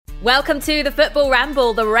Welcome to the Football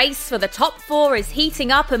Ramble. The race for the top four is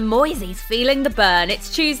heating up and Moyes feeling the burn.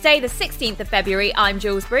 It's Tuesday, the 16th of February. I'm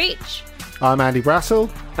Jules Breach. I'm Andy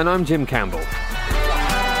Brassel. And I'm Jim Campbell.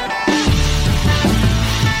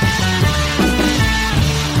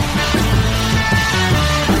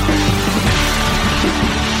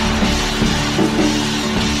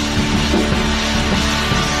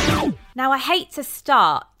 Now, I hate to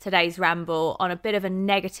start today's ramble on a bit of a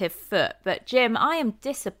negative foot, but Jim, I am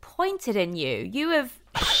disappointed in you. You have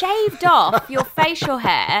shaved off your facial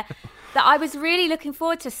hair that I was really looking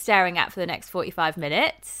forward to staring at for the next 45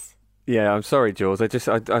 minutes. Yeah, I'm sorry, Jules. I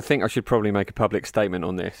think I should probably make a public statement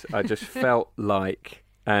on this. I just felt like...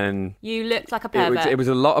 You looked like a pervert. It was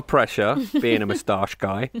a lot of pressure being a moustache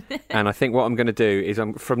guy. And I think what I'm going to do is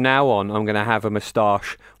from now on, I'm going to have a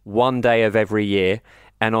moustache one day of every year.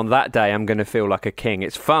 And on that day, I'm going to feel like a king.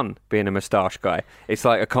 It's fun being a moustache guy. It's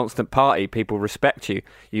like a constant party. People respect you.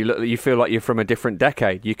 You feel like you're from a different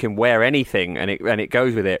decade. You can wear anything, and it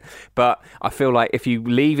goes with it. But I feel like if you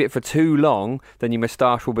leave it for too long, then your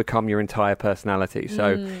moustache will become your entire personality.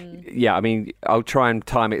 So, yeah, I mean, I'll try and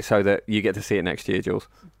time it so that you get to see it next year, Jules.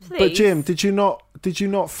 Please. But Jim, did you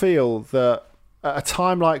not feel that at a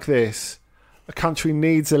time like this, a country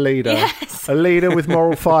needs a leader, yes. A leader with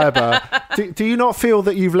moral fibre? Do you not feel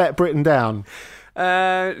that you've let Britain down?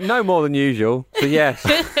 No more than usual, so yes.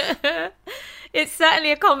 It's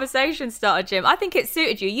certainly a conversation starter, Jim. I think it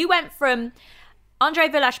suited you. You went from Andre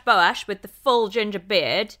Villas-Boas with the full ginger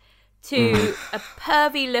beard to a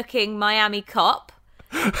pervy-looking Miami cop.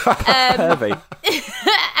 Pervy.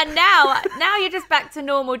 And now you're just back to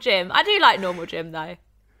normal Jim. I do like normal Jim, though.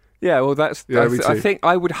 Yeah, well, that's I think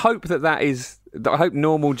I would hope that is. I hope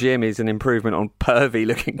normal Jim is an improvement on pervy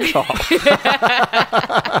looking cop.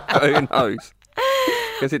 Who knows?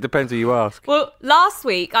 Guess it depends who you ask. Well, last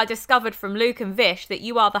week I discovered from Luke and Vish that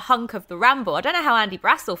you are the hunk of the ramble. I don't know how Andy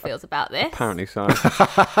Brassel feels about this. Apparently so.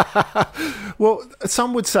 Well,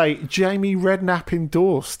 some would say Jamie Redknapp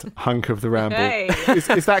endorsed hunk of the ramble. Hey.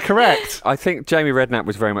 Is that correct? I think Jamie Redknapp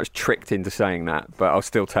was very much tricked into saying that, but I'll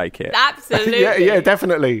still take it. Absolutely. yeah,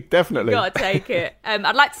 definitely. You gotta take it.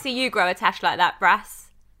 I'd like to see you grow a tash like that, Brass.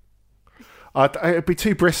 It'd be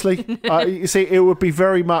too bristly. You see, it would be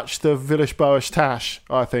very much the Villas-Boas tash,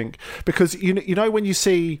 I think, because you know when you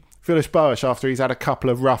see Villas-Boas after he's had a couple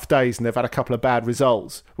of rough days and they've had a couple of bad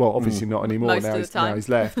results. Well, obviously not anymore. Most now of the time. he's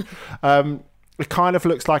left. It kind of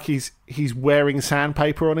looks like he's wearing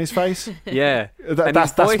sandpaper on his face. Yeah,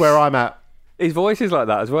 that's where I'm at. His voice is like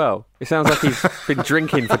that as well. It sounds like he's been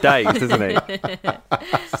drinking for days, doesn't he?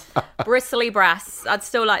 Bristly brass. I'd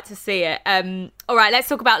still like to see it. All right, let's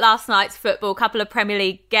talk about last night's football. Couple of Premier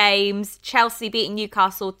League games. Chelsea beating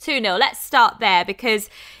Newcastle 2-0. Let's start there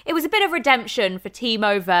because it was a bit of redemption for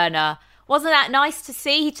Timo Werner. Wasn't that nice to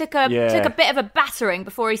see? He took a bit of a battering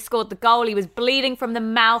before he scored the goal. He was bleeding from the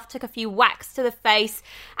mouth, took a few whacks to the face.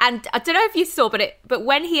 And I don't know if you saw, but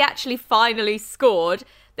when he actually finally scored,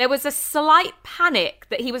 there was a slight panic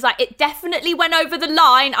that he was like, it definitely went over the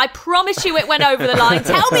line. I promise you it went over the line.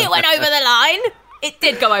 Tell me it went over the line. It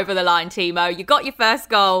did go over the line, Timo. You got your first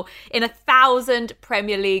goal in 1,000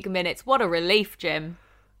 Premier League minutes. What a relief, Jim.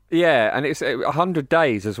 Yeah, and it's 100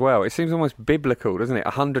 days as well. It seems almost biblical, doesn't it?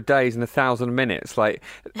 100 days and 1,000 minutes. Like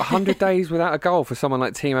 100 days without a goal for someone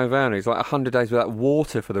like Timo Werner. He's like 100 days without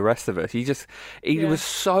water for the rest of us. He was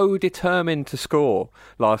so determined to score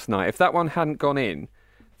last night. If that one hadn't gone in,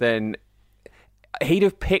 then he'd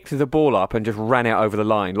have picked the ball up and just ran it over the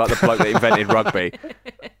line like the bloke that invented rugby.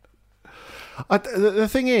 The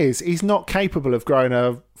thing is, he's not capable of growing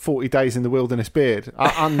a 40 days in the wilderness beard,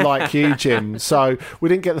 unlike you, Jim. So we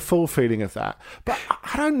didn't get the full feeling of that. But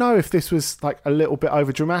I don't know if this was like a little bit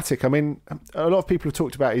over dramatic. I mean, a lot of people have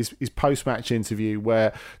talked about his post-match interview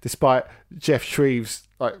where, despite Jeff Shreve's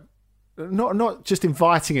like not just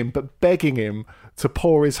inviting him, but begging him to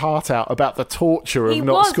pour his heart out about the torture of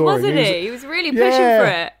not scoring. Wasn't he? He was really pushing for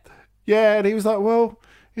it. Yeah, and he was like, well,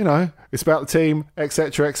 you know, it's about the team,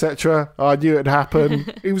 etc., etc. I knew it'd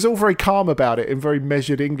happen. He was all very calm about it in very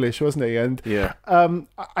measured English, wasn't he? And yeah.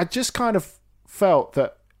 I just kind of felt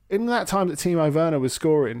that in that time that Timo Werner was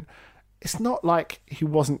scoring, it's not like he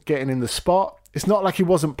wasn't getting in the spot. It's not like he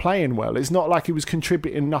wasn't playing well. It's not like he was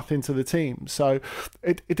contributing nothing to the team. So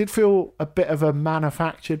it did feel a bit of a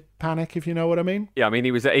manufactured panic, if you know what I mean. Yeah, I mean,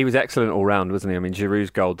 he was excellent all round, wasn't he? I mean, Giroud's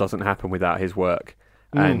goal doesn't happen without his work.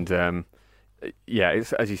 And yeah,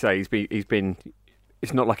 it's, as you say, he's been.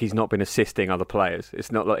 It's not like he's not been assisting other players. It's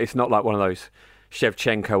not like one of those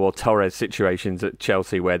Shevchenko or Torres situations at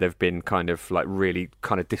Chelsea where they've been kind of like really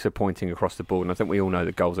kind of disappointing across the board. And I think we all know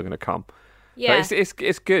the goals are going to come. Yeah. But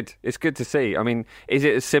it's good. It's good to see. I mean, is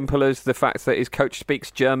it as simple as the fact that his coach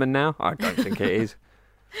speaks German now? I don't think it is.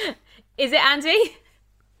 Is it, Andy?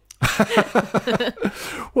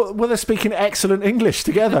 Well, they're speaking excellent English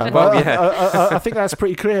together. Well, yeah. I think that's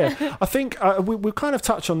pretty clear. I think we've kind of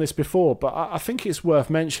touched on this before, but I think it's worth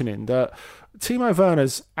mentioning that Timo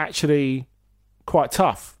Werner's actually quite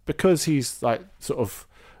tough because he's like sort of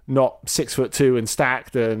not 6'2" and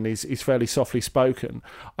stacked, and he's fairly softly spoken.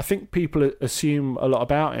 I think people assume a lot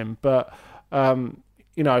about him, but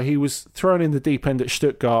he was thrown in the deep end at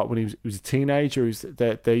Stuttgart when he was a teenager. He was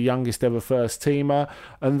their youngest ever first teamer.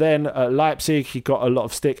 And then at Leipzig, he got a lot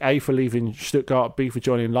of stick, A, for leaving Stuttgart, B, for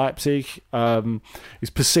joining Leipzig. He's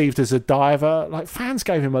perceived as a diver. Like, fans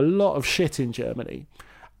gave him a lot of shit in Germany.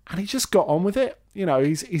 And he just got on with it.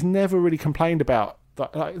 He's never really complained about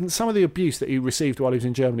like some of the abuse that he received while he was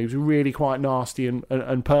in Germany was really quite nasty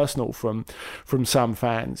and personal from some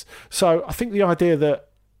fans. So I think the idea that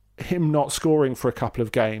him not scoring for a couple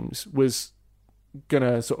of games was going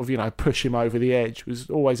to sort of, push him over the edge was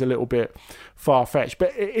always a little bit far-fetched.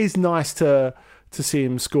 But it is nice to see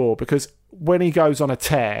him score because when he goes on a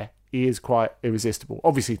tear, he is quite irresistible.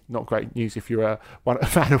 Obviously, not great news if you're a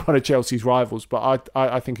fan of one of Chelsea's rivals, but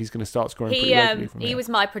I think he's going to start scoring pretty regularly from here. He was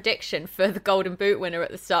my prediction for the Golden Boot winner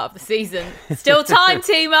at the start of the season. Still time,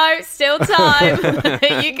 Timo. Still time.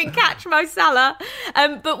 You can catch Mo Salah.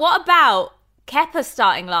 But what about Kepa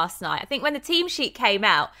starting last night? I think when the team sheet came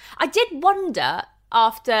out, I did wonder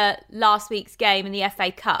after last week's game in the FA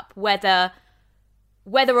Cup whether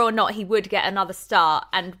or not he would get another start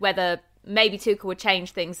and whether maybe Tuchel would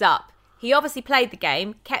change things up. He obviously played the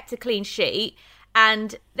game, kept a clean sheet,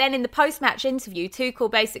 and then in the post-match interview,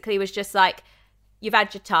 Tuchel basically was just like, you've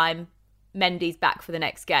had your time, Mendy's back for the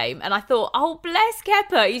next game. And I thought, oh, bless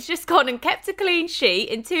Kepa. He's just gone and kept a clean sheet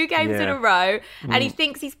in 2 games in a row, and he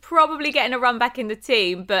thinks he's probably getting a run back in the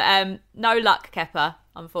team, but no luck, Kepa,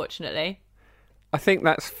 unfortunately. I think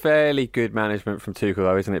that's fairly good management from Tuchel,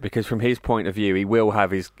 though, isn't it? Because from his point of view, he will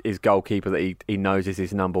have his goalkeeper that he knows is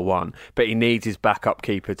his number one, but he needs his backup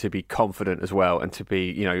keeper to be confident as well and to be,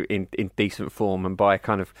 in decent form. And by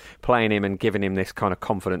kind of playing him and giving him this kind of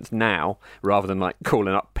confidence now, rather than like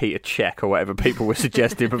calling up Peter Cech or whatever people were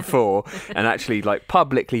suggesting before, and actually like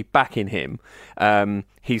publicly backing him,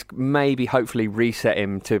 he's maybe hopefully reset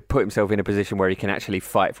him to put himself in a position where he can actually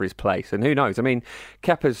fight for his place. And who knows? I mean,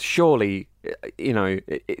 Kepa's surely,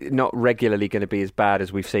 not regularly going to be as bad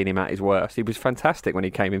as we've seen him at his worst. He was fantastic when he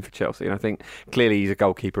came in for Chelsea, and I think clearly he's a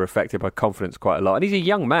goalkeeper affected by confidence quite a lot. And he's a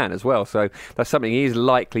young man as well, so that's something he is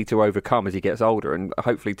likely to overcome as he gets older, and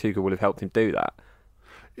hopefully Tuchel will have helped him do that.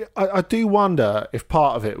 I do wonder if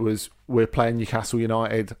part of it was we're playing Newcastle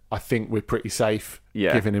United. I think we're pretty safe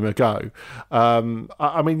giving him a go.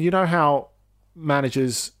 I mean, you know how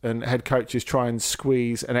managers and head coaches try and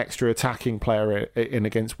squeeze an extra attacking player in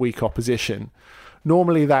against weak opposition.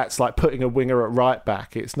 Normally that's like putting a winger at right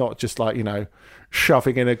back. It's not just like,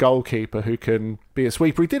 shoving in a goalkeeper who can be a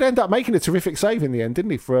sweeper. He did end up making a terrific save in the end,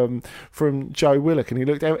 didn't he, from Joe Willock, and he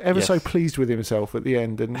looked ever so pleased with himself at the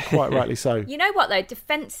end, and quite rightly so. You know what, though?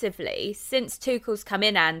 Defensively, since Tuchel's come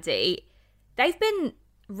in, Andy, they've been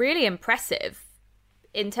really impressive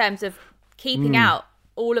in terms of keeping out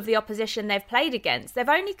all of the opposition they've played against. They've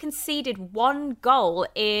only conceded 1 goal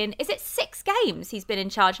in, is it 6 games he's been in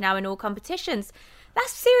charge now in all competitions?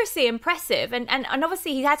 That's seriously impressive. And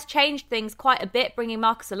obviously he had to change things quite a bit, bringing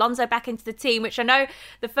Marcos Alonso back into the team, which I know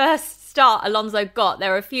the first start Alonso got,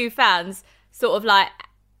 there were a few fans sort of like,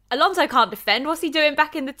 Alonso can't defend, what's he doing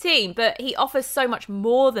back in the team? But he offers so much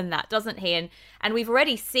more than that, doesn't he? And we've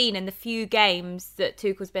already seen in the few games that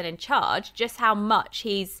Tuchel's been in charge just how much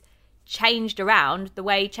he's changed around the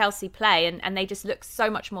way Chelsea play, and they just look so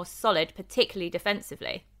much more solid, particularly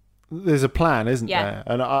defensively. There's a plan, isn't there?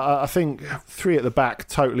 And I think 3 at the back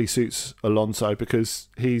totally suits Alonso because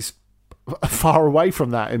he's far away from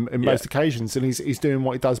that in most occasions, and he's doing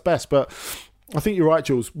what he does best. But I think you're right,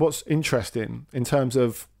 Jules. What's interesting in terms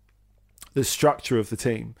of the structure of the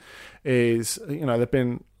team is, they've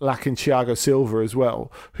been lacking Thiago Silva as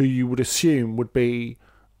well, who you would assume would be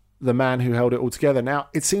the man who held it all together. Now,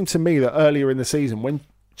 it seemed to me that earlier in the season, when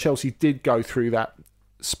Chelsea did go through that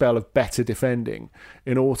spell of better defending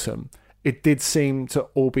in autumn, it did seem to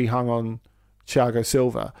all be hung on Thiago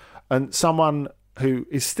Silva. And someone who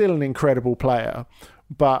is still an incredible player,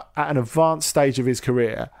 but at an advanced stage of his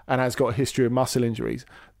career and has got a history of muscle injuries,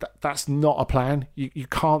 that's not a plan. You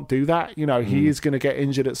can't do that. He is going to get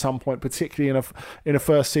injured at some point, particularly in a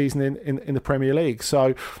first season in the Premier League.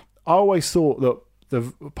 So I always thought that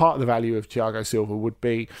the part of the value of Thiago Silva would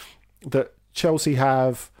be that Chelsea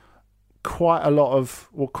have quite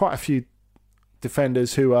a few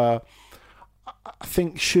defenders who are, I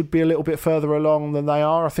think, should be a little bit further along than they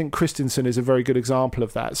are. I think Christensen is a very good example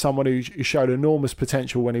of that. Someone who showed enormous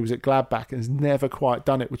potential when he was at Gladbach and has never quite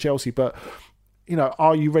done it with Chelsea. But,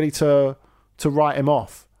 are you ready to write him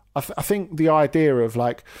off? I think the idea of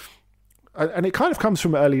and it kind of comes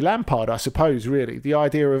from early Lampard, I suppose, really. The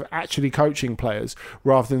idea of actually coaching players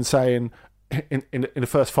rather than saying in the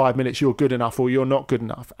first 5 minutes you're good enough or you're not good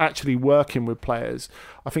enough. Actually working with players,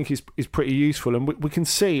 I think is pretty useful. And we can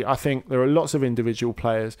see, I think, there are lots of individual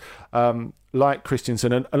players like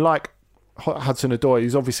Christensen and like Hudson-Odoi,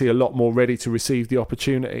 who's obviously a lot more ready to receive the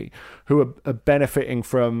opportunity, who are benefiting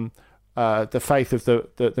from the faith of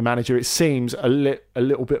the manager. It seems a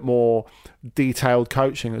little bit more detailed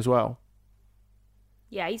coaching as well.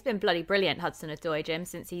 Yeah, he's been bloody brilliant, Hudson-Odoi, Jim,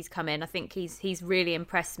 since he's come in. I think he's really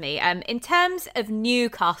impressed me. In terms of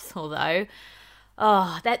Newcastle, though,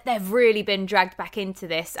 they've really been dragged back into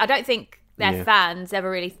this. I don't think their fans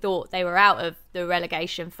ever really thought they were out of the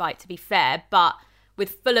relegation fight, to be fair. But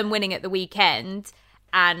with Fulham winning at the weekend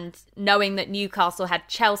and knowing that Newcastle had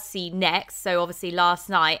Chelsea next, so obviously last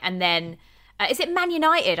night, and then is it Man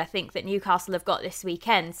United, I think, that Newcastle have got this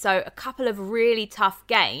weekend? So a couple of really tough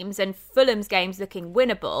games and Fulham's games looking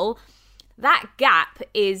winnable. That gap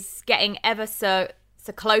is getting ever so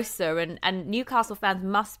closer and Newcastle fans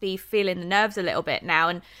must be feeling the nerves a little bit now.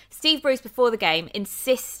 And Steve Bruce, before the game,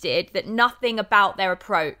 insisted that nothing about their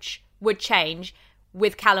approach would change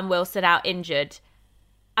with Callum Wilson out injured.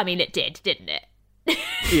 I mean, it did, didn't it?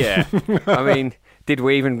 Yeah. I mean, did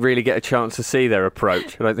we even really get a chance to see their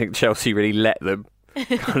approach? I don't think Chelsea really let them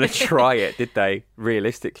kind of try it, did they,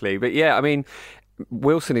 realistically? But yeah, I mean,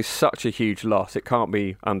 Wilson is such a huge loss. It can't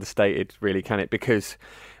be understated, really, can it? Because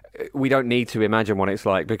we don't need to imagine what it's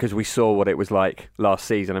like because we saw what it was like last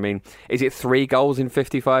season. I mean, is it 3 goals in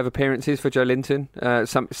 55 appearances for Joe Linton?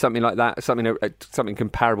 Something like that, something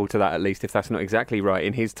comparable to that, at least, if that's not exactly right,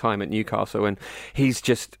 in his time at Newcastle. And he's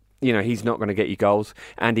just... he's not going to get you goals.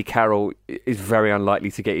 Andy Carroll is very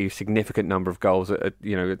unlikely to get you a significant number of goals at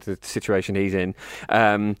the situation he's in.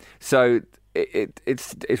 So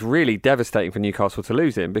it's really devastating for Newcastle to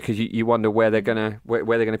lose him because you wonder where they're going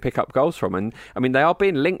to pick up goals from. And I mean, they are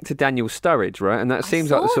being linked to Daniel Sturridge, right? And that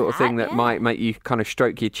seems like the sort of thing that might make you kind of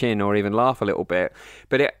stroke your chin or even laugh a little bit.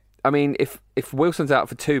 But if Wilson's out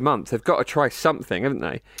for 2 months, they've got to try something, haven't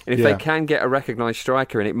they? And if they can get a recognised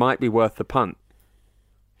striker in, it might be worth the punt.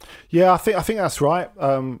 Yeah, I think that's right.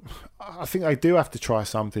 I think they do have to try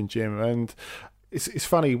something, Jim. And it's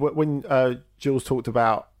funny when Jules talked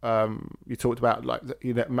about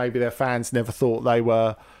maybe their fans never thought they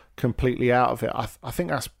were completely out of it. I think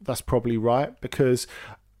that's probably right because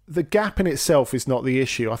the gap in itself is not the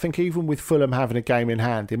issue. I think even with Fulham having a game in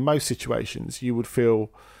hand, in most situations you would feel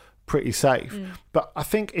pretty safe. But I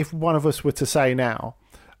think if one of us were to say now,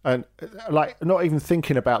 and not even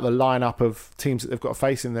thinking about the lineup of teams that they've got to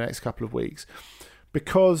face in the next couple of weeks,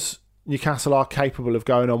 because Newcastle are capable of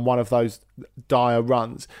going on one of those dire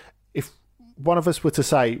runs. If one of us were to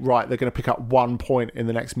say, right, they're going to pick up 1 point in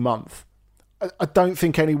the next month, I don't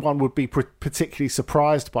think anyone would be particularly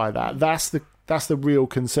surprised by that. That's the real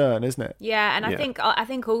concern, isn't it? Yeah, and I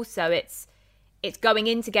think also it's going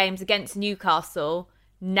into games against Newcastle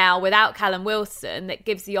now without Callum Wilson that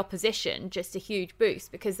gives the opposition just a huge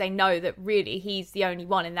boost because they know that really he's the only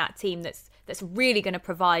one in that team that's really going to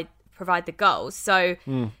provide the goals. So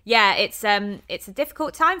yeah, it's a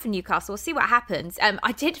difficult time for Newcastle. We'll see what happens.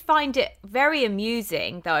 I did find it very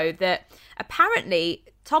amusing though that apparently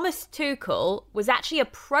Thomas Tuchel was actually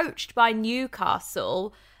approached by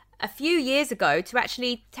Newcastle a few years ago to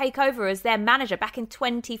actually take over as their manager back in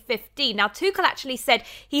 2015. Now, Tuchel actually said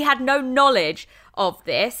he had no knowledge of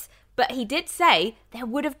this, but he did say there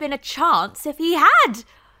would have been a chance if he had.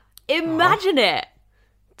 Imagine it.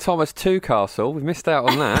 Thomas Tuchel, we've missed out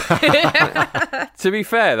on that. To be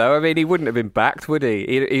fair, though, I mean, he wouldn't have been backed, would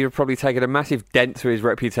he? He'd have probably taken a massive dent to his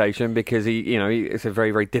reputation because it's a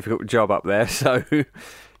very, very difficult job up there. So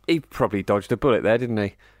he probably dodged a bullet there, didn't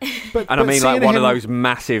he? But I mean, like one of those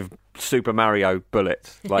massive Super Mario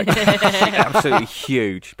bullets, like absolutely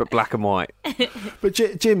huge, but black and white. But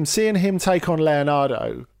Jim, seeing him take on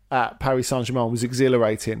Leonardo at Paris Saint-Germain was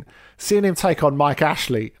exhilarating. Seeing him take on Mike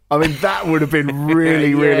Ashley, I mean, that would have been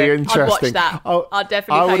really, really interesting. I'd watch that. I'd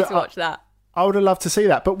definitely pay to watch that. I would have loved to see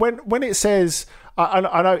that. But when it says, I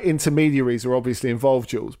know intermediaries are obviously involved,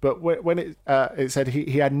 Jules, but when it said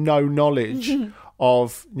he had no knowledge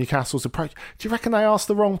of Newcastle's approach, do you reckon they asked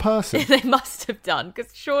the wrong person? They must have done,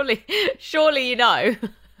 because surely you know.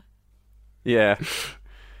 Yeah.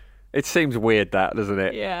 It seems weird, that, doesn't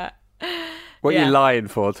it? Yeah. What are you lying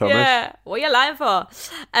for, Thomas? Yeah, what are you lying for?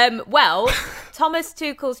 Well, Thomas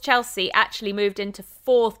Tuchel's Chelsea actually moved into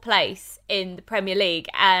 4th place in the Premier League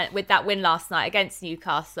with that win last night against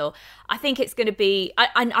Newcastle. I think it's going to be...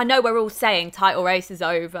 I know we're all saying title race is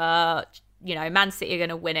over, Man City are going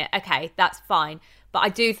to win it. Okay, that's fine. But I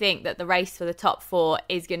do think that the race for the top 4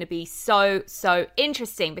 is going to be so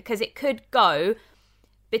interesting, because it could go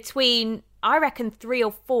between, I reckon, 3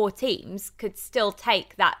 or 4 teams could still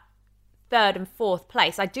take that 3rd and 4th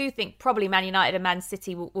place. I do think probably Man United and Man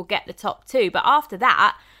City will get the top 2. But after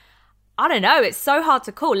that, I don't know. It's so hard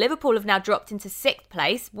to call. Liverpool have now dropped into 6th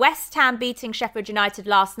place. West Ham beating Sheffield United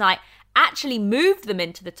last night actually moved them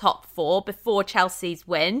into the top 4 before Chelsea's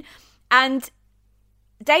win. And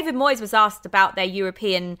David Moyes was asked about their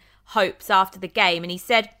European hopes after the game, and he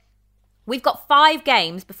said, "We've got 5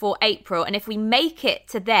 games before April, and if we make it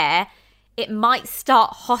to there, it might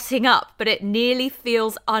start hotting up, but it nearly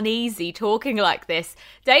feels uneasy talking like this."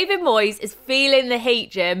 David Moyes is feeling the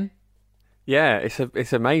heat, Jim. Yeah,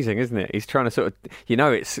 it's amazing, isn't it? He's trying to sort of,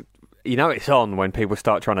 it's on when people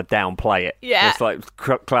start trying to downplay it. Yeah. It's like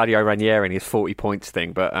Claudio Ranieri and his 40 points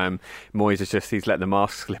thing, but Moyes he's let the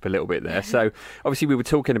mask slip a little bit there. So obviously we were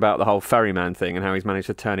talking about the whole ferryman thing and how he's managed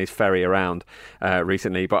to turn his ferry around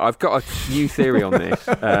recently, but I've got a new theory on this,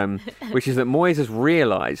 which is that Moyes has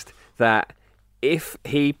realised that if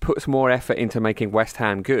he puts more effort into making West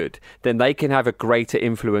Ham good, then they can have a greater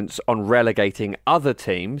influence on relegating other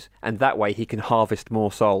teams, and that way he can harvest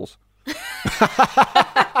more souls.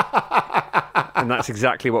 And that's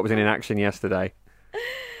exactly what was in action yesterday.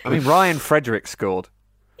 I mean, Ryan Frederick scored.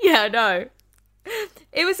 Yeah, no.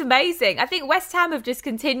 It was amazing. I think West Ham have just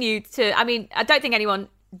continued to... I mean, I don't think anyone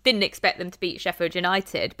didn't expect them to beat Sheffield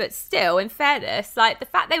United, but still, in fairness, like the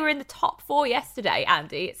fact they were in the top 4 yesterday,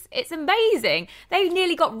 Andy, it's amazing. They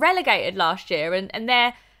nearly got relegated last year, and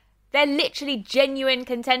they're literally genuine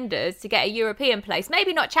contenders to get a European place.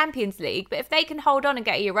 Maybe not Champions League, but if they can hold on and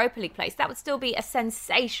get a Europa League place, that would still be a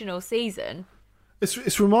sensational season.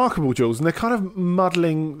 It's remarkable, Jules, and they're kind of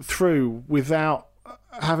muddling through without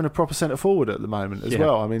having a proper centre forward at the moment as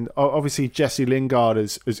well. I mean, obviously Jesse Lingard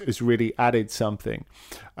has really added something,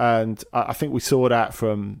 and I think we saw that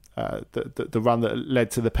from the run that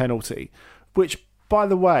led to the penalty, which, by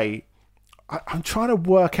the way, I'm trying to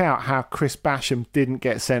work out how Chris Basham didn't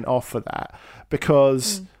get sent off for that,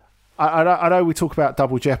 because I know we talk about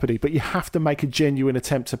double jeopardy, but you have to make a genuine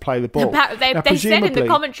attempt to play the ball. They said in the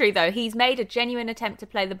commentary, though, he's made a genuine attempt to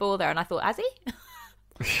play the ball there, and I thought, has he?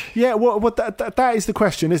 Yeah, well, that is the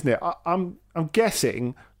question, isn't it? I'm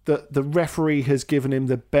guessing that the referee has given him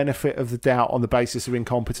the benefit of the doubt on the basis of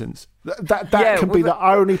incompetence. That can be the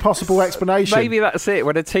only possible explanation. Maybe that's it.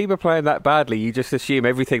 When a team are playing that badly, you just assume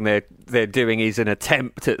everything they're doing is an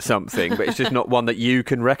attempt at something, but it's just not one that you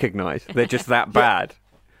can recognise. They're just that bad.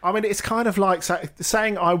 I mean, it's kind of like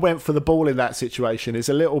saying I went for the ball in that situation is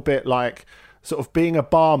a little bit like sort of being a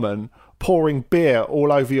barman pouring beer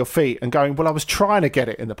all over your feet and going, well, I was trying to get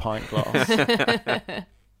it in the pint glass.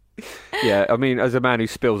 Yeah, I mean, as a man who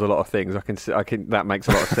spills a lot of things, I can that makes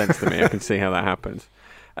a lot of sense to me. I can see how that happens.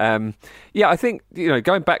 I think,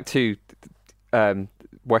 going back to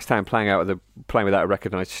West Ham playing without a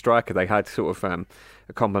recognised striker, they had sort of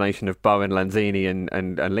a combination of Bowen, Lanzini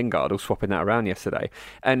and Lingard all swapping that around yesterday.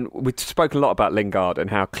 And we spoke a lot about Lingard and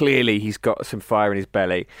how clearly he's got some fire in his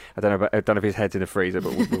belly. I don't know if his head's in the freezer,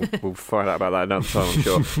 but we'll find out about that another time, I'm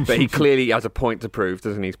sure. But he clearly has a point to prove,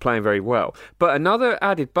 doesn't he? He's playing very well. But another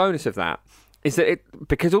added bonus of that is that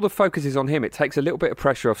because all the focus is on him, it takes a little bit of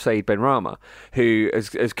pressure off Said Benrahma, who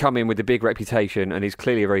has come in with a big reputation and he's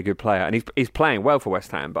clearly a very good player. And he's playing well for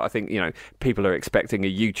West Ham, but I think people are expecting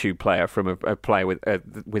a YouTube player from a player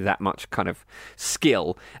with that much kind of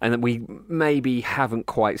skill, and that we maybe haven't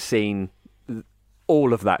quite seen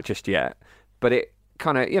all of that just yet. But it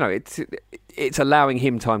kind of, it's allowing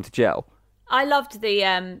him time to gel. I loved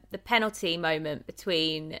the penalty moment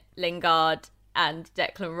between Lingard and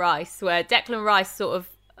Declan Rice, where Declan Rice sort of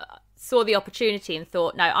saw the opportunity and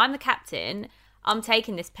thought, no, I'm the captain, I'm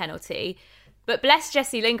taking this penalty. But bless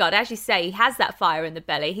Jesse Lingard, as you say, he has that fire in the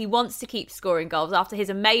belly. He wants to keep scoring goals. After his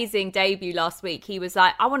amazing debut last week, he was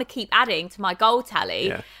like, I want to keep adding to my goal tally.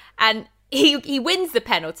 Yeah. And he wins the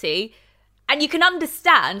penalty, and you can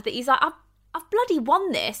understand that he's like, I've bloody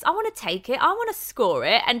won this. I want to take it. I want to score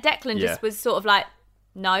it. And Declan just was sort of like,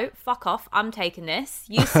 no, fuck off. I'm taking this.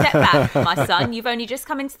 You step back, my son. You've only just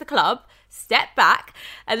come into the club. Step back.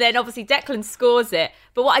 And then obviously Declan scores it.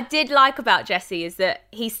 But what I did like about Jesse is that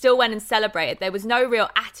he still went and celebrated. There was no real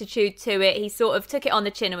attitude to it. He sort of took it on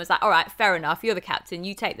the chin and was like, all right, fair enough. You're the captain.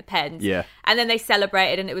 You take the pens. Yeah. And then they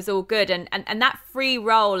celebrated and it was all good. And that free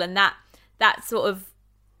roll and that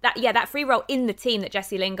that free role in the team that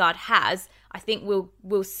Jesse Lingard has, I think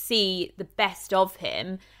we'll see the best of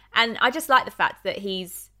him. And I just like the fact that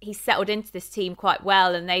he's settled into this team quite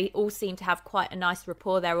well, and they all seem to have quite a nice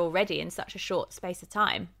rapport there already in such a short space of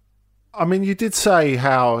time. I mean, you did say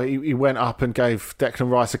how he went up and gave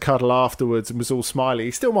Declan Rice a cuddle afterwards and was all smiley.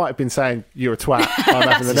 He still might have been saying, "You're a twat, I'm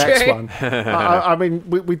having the next one." I mean,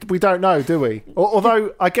 we don't know, do we?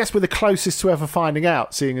 Although, I guess we're the closest to ever finding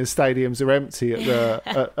out, seeing as stadiums are empty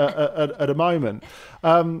at a moment.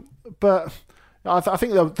 But I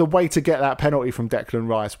think the way to get that penalty from Declan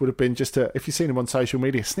Rice would have been just to, if you've seen him on social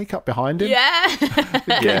media, sneak up behind him.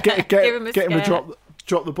 Yeah. Get him to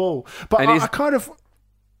drop the ball. But I kind of...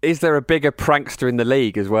 Is there a bigger prankster in the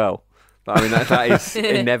league as well? I mean, that is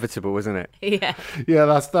inevitable, isn't it?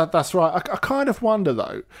 Yeah, that's right. I kind of wonder,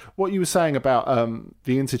 though, what you were saying about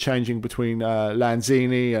the interchanging between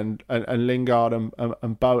Lanzini and Lingard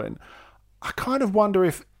and Bowen. I kind of wonder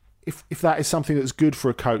if that is something that's good for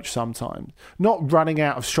a coach sometimes. Not running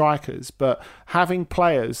out of strikers, but having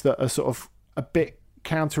players that are sort of a bit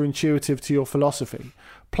counterintuitive to your philosophy.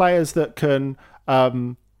 Players that can...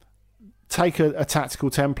 take a tactical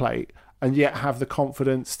template and yet have the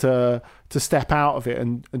confidence to step out of it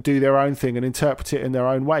and do their own thing and interpret it in their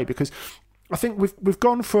own way. Because I think we've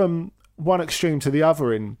gone from one extreme to the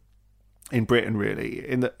other in Britain, really.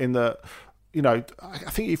 In the I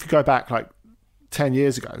think if you go back like 10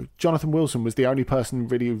 years ago, Jonathan Wilson was the only person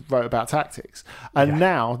really who wrote about tactics. And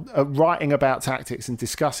now writing about tactics and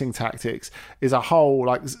discussing tactics is a whole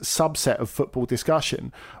like subset of football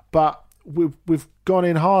discussion. But we've gone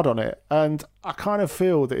in hard on it, and I kind of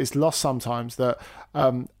feel that it's lost sometimes that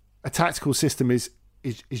a tactical system is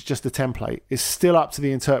just a template. It's still up to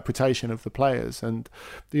the interpretation of the players, and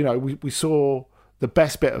we saw the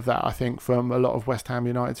best bit of that, I think, from a lot of West Ham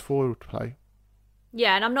United's forward play.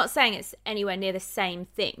 Yeah, and I'm not saying it's anywhere near the same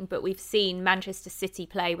thing, but we've seen Manchester City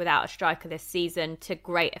play without a striker this season to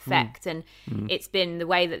great effect, and it's been the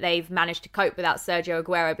way that they've managed to cope without Sergio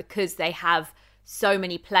Aguero because they have so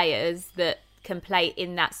many players that can play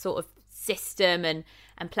in that sort of system and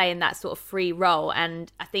play in that sort of free role.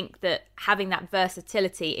 And I think that having that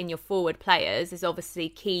versatility in your forward players is obviously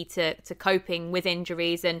key to coping with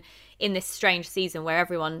injuries and in this strange season where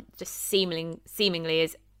everyone just seemingly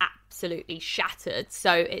is absolutely shattered.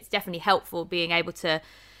 So it's definitely helpful being able to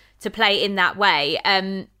play in that way.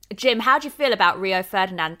 Jim, how do you feel about Rio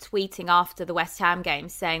Ferdinand tweeting after the West Ham game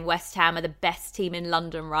saying West Ham are the best team in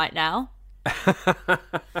London right now?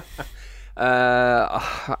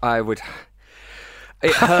 I would.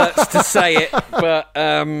 It hurts to say it, but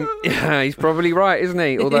he's probably right, isn't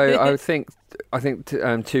he? Although I think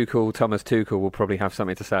Thomas Tuchel will probably have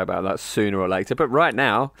something to say about that sooner or later. But right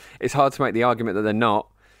now, it's hard to make the argument that they're not.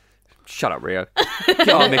 Shut up, Rio.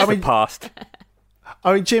 The past.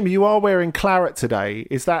 I mean, Jim, you are wearing claret today.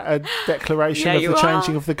 Is that a declaration of the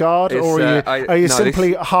changing of the guard? Or are you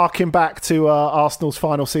simply harking back to Arsenal's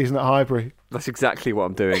final season at Highbury? That's exactly what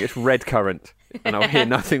I'm doing. It's red currant, and I'll hear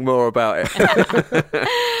nothing more about it.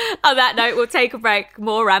 On that note, we'll take a break.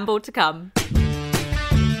 More ramble to come.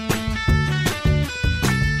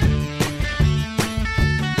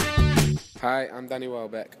 Hi, I'm Danny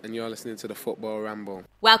Welbeck, and you're listening to the Football Ramble.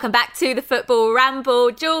 Welcome back to the Football Ramble.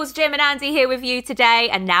 Jules, Jim and Andy here with you today,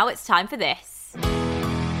 and now it's time for this.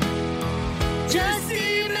 Just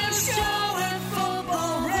leave a show at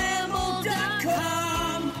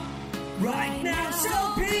footballramble.com. Right now,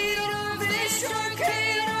 so Peter, Victor,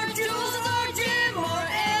 Kate, or Jules, or Jim, or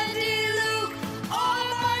Andy, Luke, all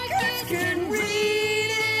my kids can read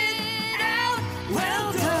it out.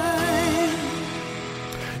 Well done.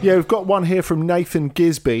 Yeah, we've got one here from Nathan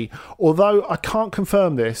Gisby. Although I can't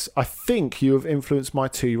confirm this, I think you have influenced my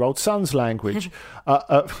 2-year-old son's language.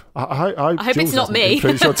 I hope it's not me.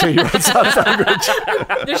 Influence your 2-year-old son's language.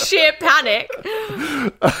 The sheer panic.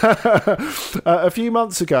 A few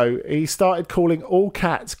months ago, he started calling all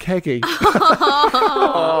cats Keggy.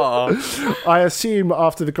 I assume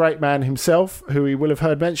after the great man himself, who he will have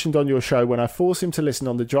heard mentioned on your show when I force him to listen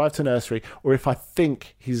on the drive to nursery, or if I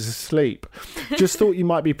think he's asleep. Just thought you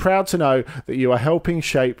might be proud to know that you are helping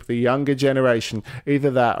shape the younger generation. Either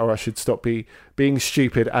that, or I should stop being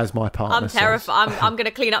stupid, as my partner I'm terrified. I'm going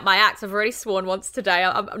to clean up my act. I've already sworn once today.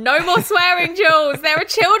 No more swearing, Jules. There are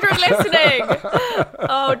children listening.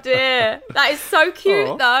 Oh dear. That is so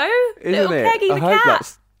cute, though. Isn't Little it? Peggy the I cat. hope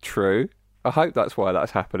that's true. I hope that's why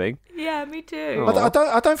that's happening. Yeah, me too. I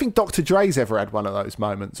don't think Dr. Dre's ever had one of those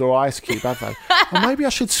moments, or Ice Cube, have they? Or maybe I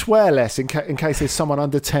should swear less in case there's someone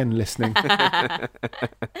under 10 listening.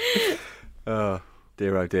 Oh,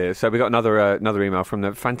 Dear, oh dear. So we got another email from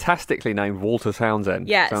the fantastically named Walter Townsend.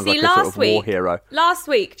 Yeah, Sounds see, like a last sort of week, war hero. Last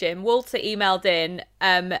week, Jim, Walter emailed in,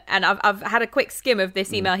 and I've had a quick skim of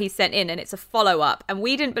this email he sent in, and it's a follow-up. And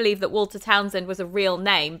we didn't believe that Walter Townsend was a real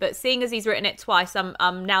name, but seeing as he's written it twice,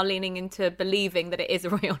 I'm now leaning into believing that it is a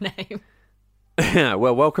real name.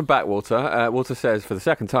 Well, welcome back, Walter. Walter says, for the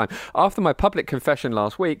second time, after my public confession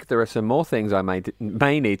last week, there are some more things I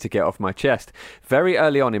may need to get off my chest. Very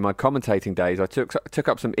early on in my commentating days, I took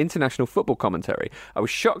up some international football commentary. I was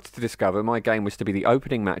shocked to discover my game was to be the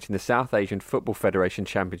opening match in the South Asian Football Federation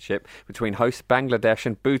Championship between hosts Bangladesh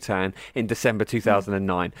and Bhutan in December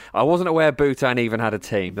 2009. I wasn't aware Bhutan even had a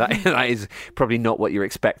team. That is probably not what you're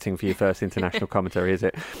expecting for your first international commentary, is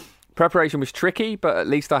it? Preparation was tricky, but at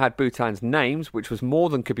least I had Bhutan's names, which was more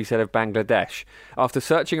than could be said of Bangladesh. After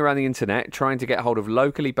searching around the internet, trying to get hold of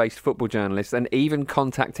locally based football journalists, and even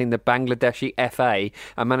contacting the Bangladeshi FA,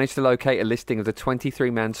 I managed to locate a listing of the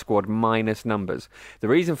 23-man squad minus numbers. The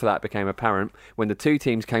reason for that became apparent when the two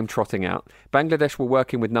teams came trotting out. Bangladesh were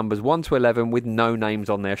working with numbers 1 to 11 with no names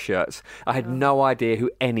on their shirts. I had no idea who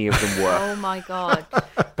any of them were. Oh my God.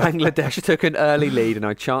 Bangladesh took an early lead, and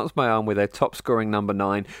I chanced my arm with their top scoring number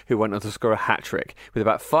 9, who went on to score a hat-trick. With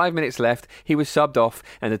about 5 minutes left, he was subbed off,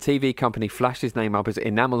 and the TV company flashed his name up as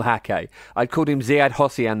Inamul Hake. I'd called him Ziad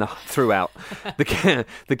Hossian throughout.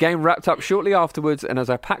 The game wrapped up shortly afterwards, and as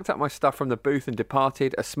I packed up my stuff from the booth and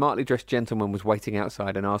departed, a smartly dressed gentleman was waiting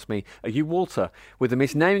outside and asked me, "Are you Walter?" With the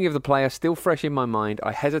misnaming of the player still fresh in my mind,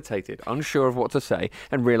 I hesitated, unsure of what to say,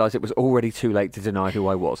 and realised it was already too late to deny who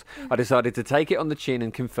I was. I decided to take it on the chin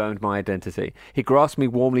and confirmed my identity. He grasped me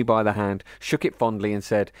warmly by the hand, shook it fondly, and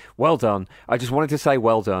said, "Well done. I just wanted to say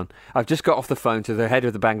well done. I've just got off the phone to the head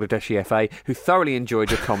of the Bangladeshi FA, who thoroughly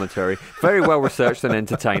enjoyed your commentary. Very well researched and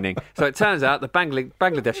entertaining." So it turns out the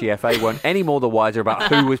Bangladeshi FA weren't any more the wiser about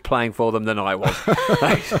who was playing for them than I was.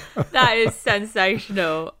 That is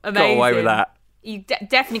sensational. Amazing. Got away with that. You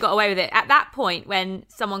definitely got away with it. At that point, when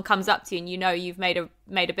someone comes up to you and you know you've made a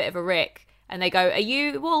bit of a rick, and they go, "Are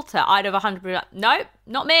you Walter?" I'd have 100%. Nope,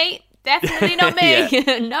 not me. Definitely not me.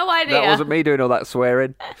 No idea. That wasn't me doing all that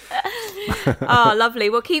swearing. Oh, lovely.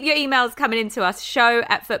 Well, keep your emails coming into us,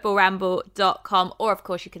 show@footballramble.com, or of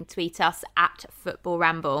course you can tweet us at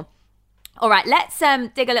footballramble. All right, let's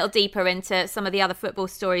dig a little deeper into some of the other football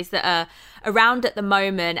stories that are around at the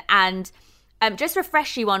moment, and just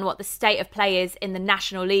refresh you on what the state of play is in the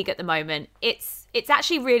National League at the moment. It's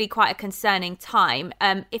actually really quite a concerning time.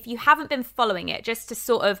 If you haven't been following it, just to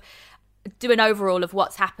sort of do an overall of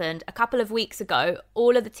what's happened. A couple of weeks ago,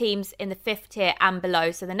 all of the teams in the 5th tier and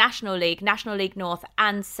below, so the National League North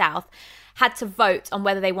and South, had to vote on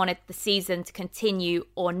whether they wanted the season to continue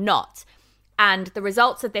or not. And the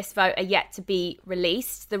results of this vote are yet to be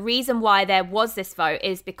released. The reason why there was this vote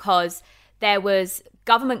is because there was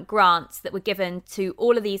government grants that were given to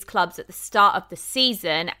all of these clubs at the start of the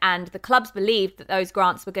season, and the clubs believed that those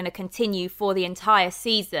grants were going to continue for the entire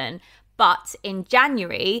season. But in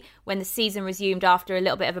January, when the season resumed after a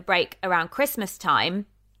little bit of a break around Christmas time,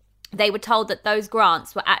 they were told that those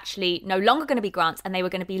grants were actually no longer going to be grants and they were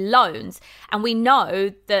going to be loans. And we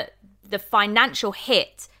know that the financial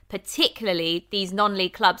hit, particularly these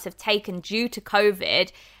non-league clubs have taken due to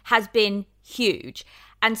COVID, has been huge.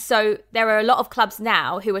 And so there are a lot of clubs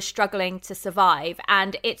now who are struggling to survive.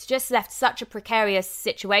 And it's just left such a precarious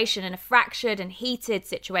situation and a fractured and heated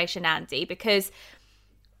situation, Andy, because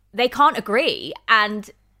they can't agree.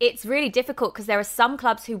 And it's really difficult because there are some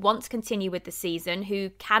clubs who want to continue with the season, who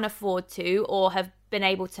can afford to or have been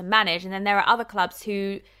able to manage. And then there are other clubs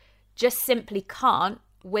who just simply can't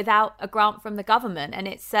without a grant from the government. And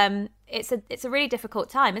it's a really difficult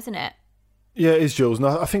time, isn't it? Yeah, it is, Jules. And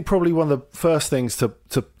I think probably one of the first things to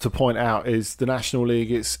point out is the National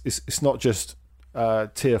League. It's not just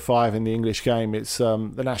tier 5 in the English game. It's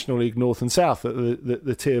the National League North and South,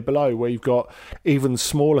 the tier below, where you've got even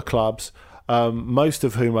smaller clubs, most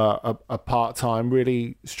of whom are part-time,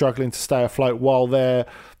 really struggling to stay afloat while their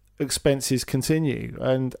expenses continue.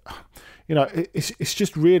 And you know, it's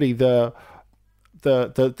just really the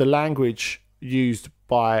language used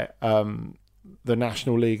by the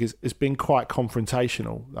National League has been quite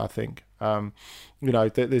confrontational, I think. You know,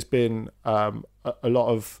 there's been a lot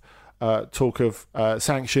of talk of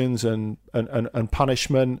sanctions and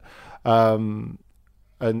punishment and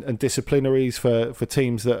disciplinaries for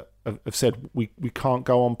teams that have said we can't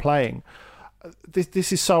go on playing.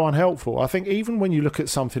 This is so unhelpful. I think even when you look at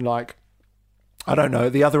something like, I don't know,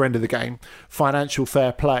 at the other end of the game, financial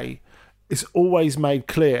fair play, it's always made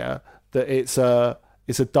clear that it's a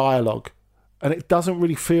dialogue. And it doesn't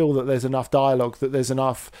really feel that there's enough dialogue, that there's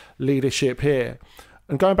enough leadership here.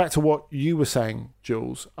 And going back to what you were saying,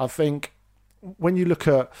 Jules, I think when you look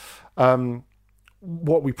at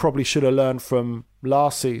what we probably should have learned from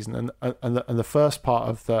last season and the first part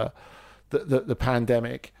of the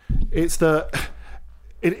pandemic, it's that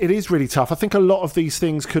it is really tough. I think a lot of these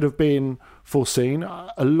things could have been foreseen.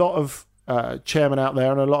 A lot of chairmen out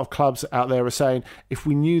there and a lot of clubs out there are saying, if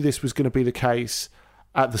we knew this was going to be the case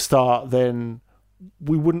at the start, then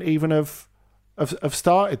we wouldn't even have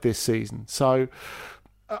started this season. So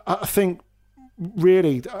I think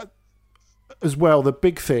really as well, the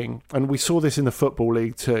big thing, and we saw this in the Football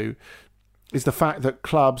League too, is the fact that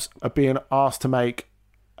clubs are being asked to make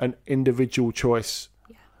an individual choice.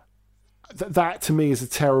 Yeah. That to me is a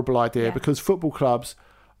terrible idea, because football clubs,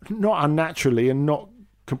 not unnaturally and not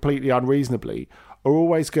completely unreasonably, are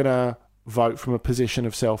always going to vote from a position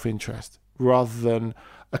of self-interest rather than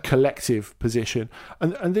a collective position.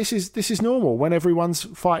 And this is normal when everyone's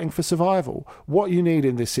fighting for survival. What you need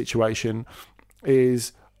in this situation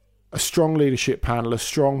is a strong leadership panel, a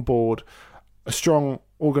strong board, a strong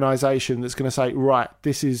organisation that's going to say, right,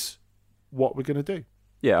 this is what we're going to do.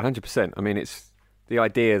 Yeah, 100%. I mean, it's the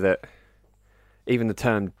idea that even the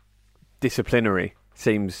term disciplinary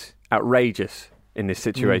seems outrageous in this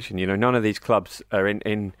situation. You know, none of these clubs are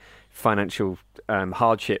in financial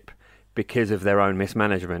hardship because of their own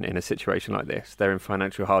mismanagement in a situation like this. They're in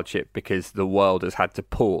financial hardship because the world has had to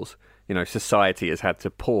pause. You know, society has had to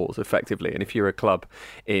pause effectively. And if you're a club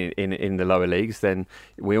in the lower leagues, then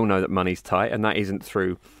we all know that money's tight, and that isn't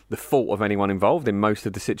through the fault of anyone involved in most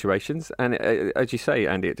of the situations. And as you say,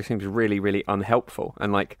 Andy, it just seems really, really unhelpful.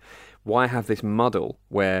 And like, why have this muddle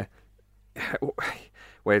where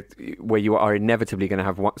you are inevitably going to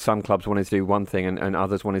have some clubs wanting to do one thing and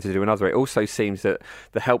others wanting to do another? It also seems that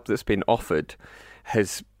the help that's been offered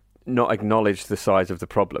has not acknowledged the size of the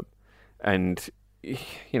problem. And, you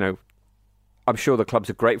know, I'm sure the clubs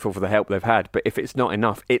are grateful for the help they've had, but if it's not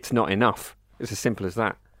enough, it's not enough. It's as simple as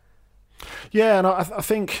that. Yeah, and I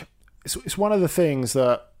think it's one of the things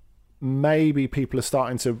that maybe people are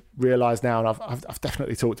starting to realise now, and I've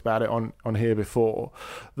definitely talked about it on here before,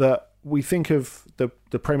 that we think of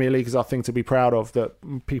the Premier League as our thing to be proud of, that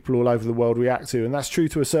people all over the world react to, and that's true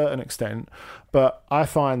to a certain extent. But I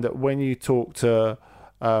find that when you talk to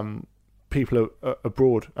people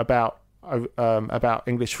abroad about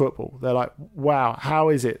English football, they're like, wow, how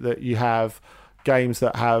is it that you have games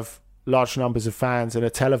that have large numbers of fans and are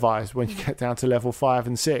televised when you get down to level 5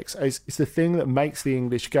 and 6? It's the thing that makes the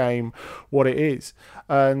English game what it is.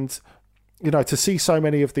 And, you know, to see so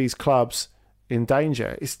many of these clubs in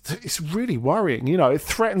danger, it's really worrying. You know, it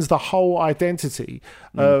threatens the whole identity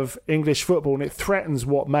of English football, and it threatens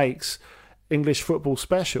what makes English football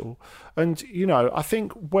special. And, you know, I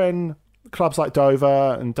think when clubs like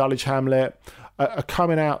Dover and Dulwich Hamlet are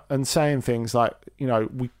coming out and saying things like, you know,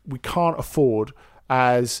 we can't afford,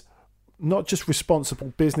 as not just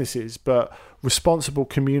responsible businesses, but responsible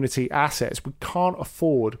community assets, we can't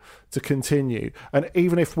afford to continue. And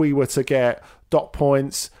even if we were to get dot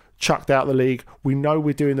points, chucked out the league, we know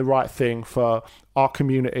we're doing the right thing for our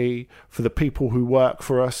community, for the people who work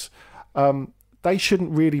for us. They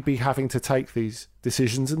shouldn't really be having to take these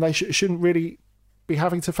decisions, and they shouldn't really be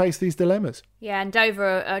having to face these dilemmas. Yeah, and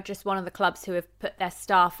Dover are just one of the clubs who have put their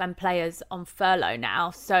staff and players on furlough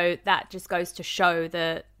now. So that just goes to show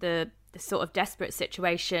the sort of desperate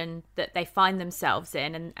situation that they find themselves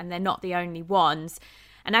in, and they're not the only ones.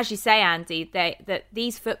 And as you say, Andy, that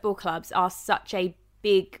these football clubs are such a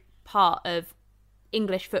big part of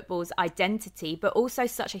English football's identity, but also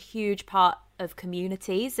such a huge part of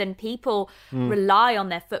communities, and people rely on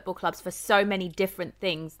their football clubs for so many different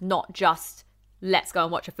things, not just let's go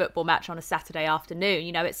and watch a football match on a Saturday afternoon.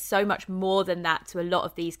 You know, it's so much more than that to a lot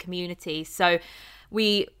of these communities. So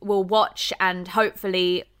we will watch, and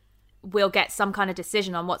hopefully we'll get some kind of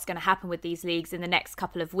decision on what's going to happen with these leagues in the next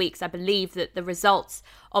couple of weeks. I believe that the results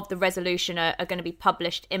of the resolution are going to be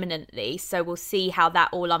published imminently, so we'll see how that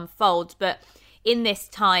all unfolds. But in this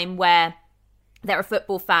time where there are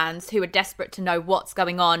football fans who are desperate to know what's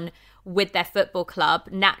going on with their football club,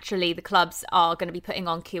 naturally the clubs are going to be putting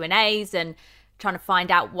on Q&As and trying to find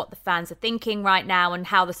out what the fans are thinking right now and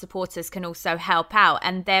how the supporters can also help out.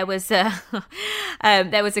 And there was a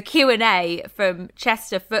Q&A from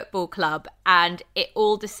Chester Football Club, and it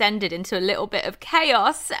all descended into a little bit of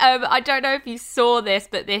chaos. I don't know if you saw this,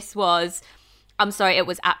 but this was I'm sorry, it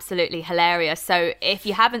was absolutely hilarious. So if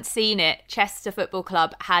you haven't seen it, Chester Football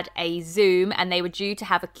Club had a Zoom and they were due to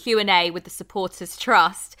have a Q&A with the Supporters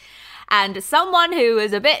Trust. And someone who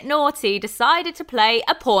was a bit naughty decided to play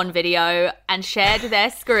a porn video and shared their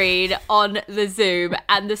screen on the Zoom.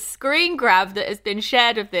 And the screen grab that has been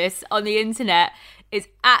shared of this on the internet is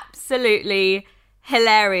absolutely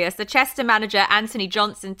hilarious. The Chester manager, Anthony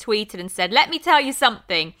Johnson, tweeted and said, "Let me tell you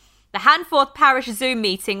something. The Hanforth Parish Zoom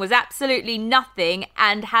meeting was absolutely nothing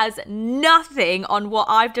and has nothing on what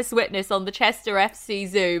I've just witnessed on the Chester FC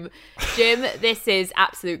Zoom." Jim, this is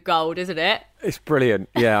absolute gold, isn't it? It's brilliant.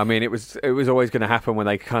 Yeah, I mean, it was always going to happen when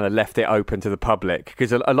they kind of left it open to the public,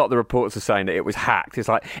 because a lot of the reports are saying that it was hacked. It's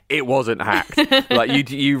like, it wasn't hacked.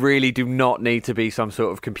 Like, you really do not need to be some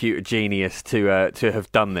sort of computer genius to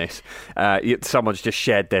have done this. Someone's just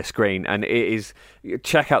shared their screen, and it is.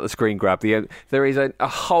 Check out the screen grab. There is a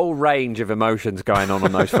whole range of emotions going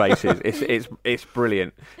on those faces. It's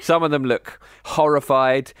brilliant. Some of them look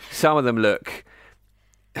horrified. Some of them look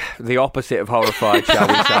the opposite of horrified, shall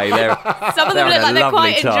we say. Some of them look like they're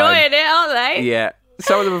quite enjoying it, aren't they? Yeah.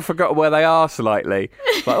 Some of them have forgotten where they are slightly.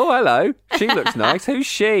 Like, oh, hello. She looks nice. Who's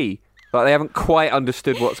she? Like, they haven't quite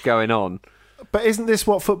understood what's going on. But isn't this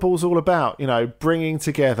what football's all about? You know, bringing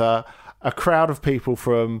together a crowd of people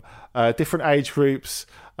from different age groups,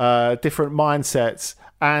 different mindsets,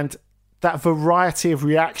 and that variety of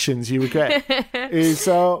reactions you would get is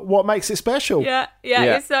what makes it special. Yeah,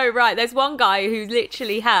 you're so right. There's one guy who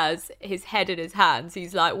literally has his head in his hands.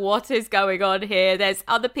 He's like, what is going on here? There's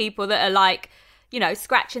other people that are like, you know,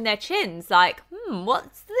 scratching their chins like,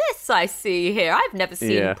 what's this I see here? I've never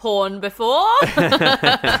seen porn before.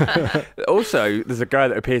 Also, there's a guy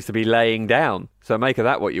that appears to be laying down. So make of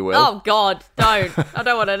that what you will. Oh, God, don't. I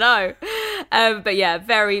don't want to know. But yeah,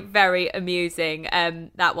 very, very amusing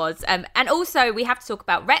that was. And also, we have to talk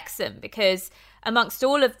about Wrexham, because amongst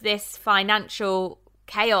all of this financial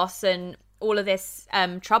chaos and all of this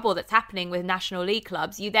trouble that's happening with National League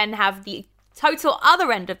clubs, you then have the total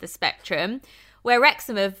other end of the spectrum, where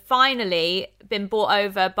Wrexham have finally been bought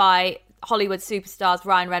over by Hollywood superstars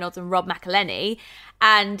Ryan Reynolds and Rob McElhenney,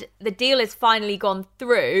 and the deal has finally gone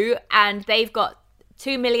through, and they've got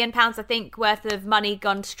 £2 million, I think, worth of money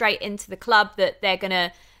gone straight into the club that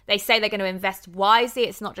they say they're going to invest wisely.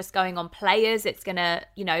 It's not just going on players. It's going to,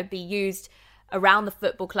 you know, be used around the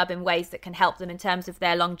football club in ways that can help them in terms of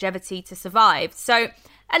their longevity to survive. So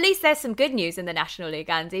at least there's some good news in the National League,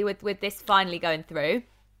 Andy, with this finally going through.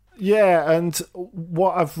 Yeah, and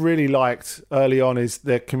what I've really liked early on is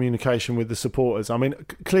their communication with the supporters. I mean,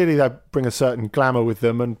 clearly they bring a certain glamour with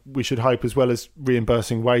them, and we should hope, as well as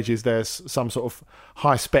reimbursing wages, there's some sort of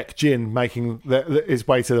high-spec gin making his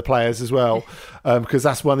way to the players as well, because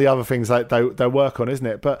that's one of the other things that they work on, isn't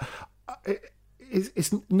it? But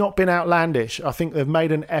it's not been outlandish. I think they've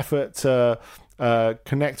made an effort to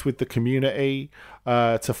connect with the community,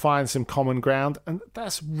 to find some common ground, and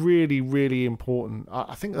that's really, really important.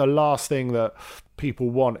 I think the last thing that people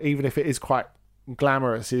want, even if it is quite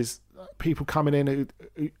glamorous, is people coming in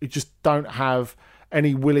who just don't have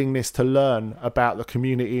any willingness to learn about the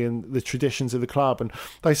community and the traditions of the club, and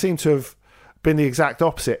they seem to have been the exact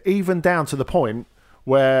opposite, even down to the point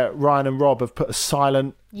where Ryan and Rob have put a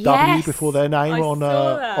silent W before their name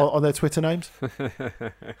on their Twitter names.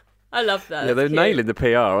 I love that. Yeah, they're nailing the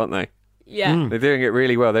PR, aren't they? Yeah, they're doing it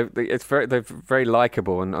really well. They're very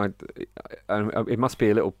likeable, and it must be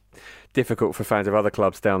a little difficult for fans of other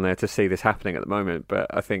clubs down there to see this happening at the moment. But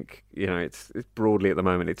I think, you know, it's broadly at the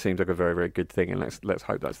moment it seems like a very, very good thing, and let's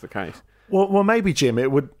hope that's the case. Well, maybe, Jim,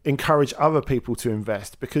 it would encourage other people to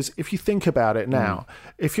invest, because if you think about it now,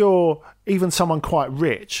 if you're even someone quite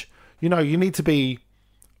rich, you know, you need to be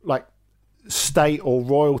like state or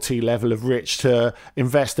royalty level of rich to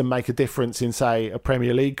invest and make a difference in, say, a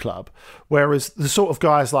Premier League club. Whereas the sort of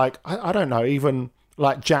guys like, I don't know, even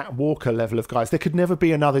like Jack Walker level of guys, there could never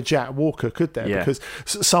be another Jack Walker, could there? Yeah. Because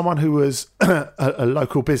someone who was a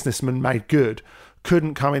local businessman made good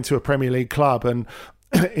couldn't come into a Premier League club and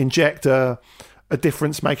inject a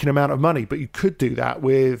difference-making amount of money. But you could do that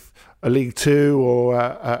with a League Two or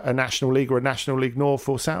a National League or a National League North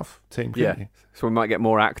or South team, couldn't you? So we might get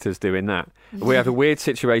more actors doing that. We have a weird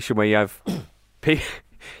situation where you have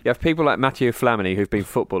people like Matthew Flamini, who've been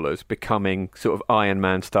footballers, becoming sort of Iron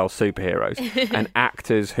Man style superheroes, and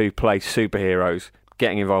actors who play superheroes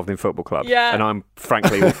getting involved in football clubs. Yeah. And I'm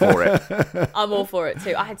frankly all for it. I'm all for it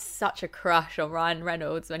too. I had such a crush on Ryan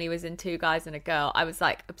Reynolds when he was in Two Guys and a Girl. I was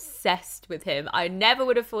like obsessed with him. I never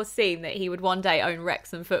would have foreseen that he would one day own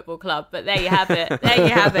Wrexham Football Club, but there you have it. There you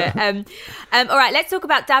have it. All right, let's talk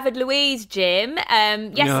about David Luiz, Jim.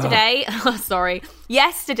 Yesterday,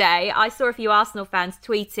 yesterday I saw a few Arsenal fans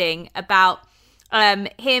tweeting about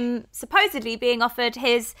him supposedly being offered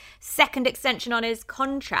his second extension on his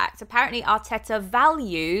contract. Apparently Arteta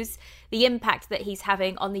values the impact that he's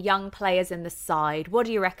having on the young players in the side. What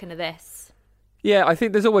do you reckon of this? Yeah, I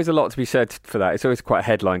think there's always a lot to be said for that. It's always quite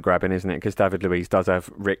headline grabbing, isn't it? Because David Luiz does have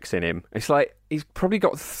ricks in him. It's like he's probably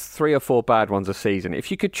got 3 or 4 bad ones a season.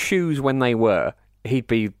 If you could choose when they were, he'd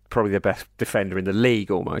be probably the best defender in the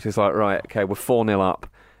league almost. It's like, right, okay, we're 4-0 up.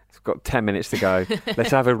 It's got 10 minutes to go.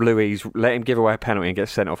 Let's have a Luiz, let him give away a penalty and get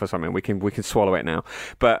sent off or something. We can swallow it now.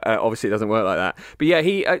 But obviously it doesn't work like that. But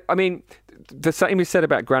yeah, I mean, the same is said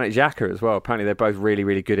about Granit Xhaka as well. Apparently they're both really,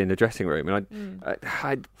 really good in the dressing room. And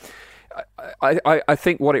I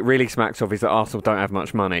think what it really smacks of is that Arsenal don't have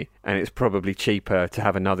much money, and it's probably cheaper to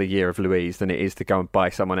have another year of Luiz than it is to go and buy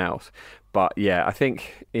someone else. But yeah, I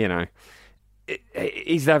think,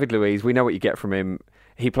 he's David Luiz. We know what you get from him.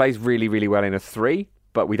 He plays really, really well in a 3.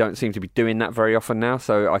 But we don't seem to be doing that very often now,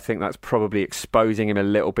 so I think that's probably exposing him a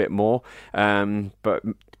little bit more. But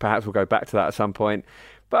perhaps we'll go back to that at some point.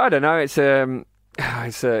 But I don't know. It's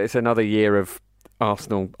another year of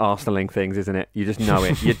Arsenaling things, isn't it? You just know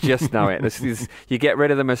it. You just know it. You get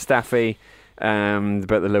rid of the Mustafi,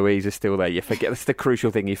 but the Luiz is still there. You forget. That's the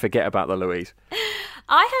crucial thing. You forget about the Luiz.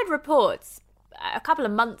 I heard reports a couple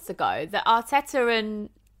of months ago that Arteta and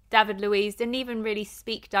David Luiz didn't even really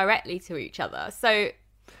speak directly to each other. So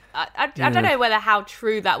I don't know how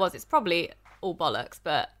true that was. It's probably all bollocks,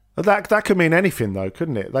 but... That could mean anything, though,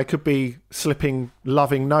 couldn't it? They could be slipping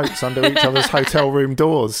loving notes under each other's hotel room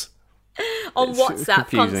doors. On WhatsApp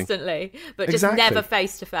confusing. Constantly, but just Exactly. never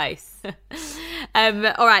face-to-face.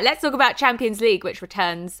 All right, let's talk about Champions League, which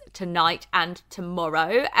returns tonight and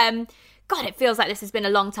tomorrow. God, it feels like this has been a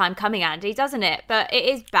long time coming, Andy, doesn't it? But it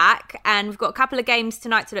is back, and we've got a couple of games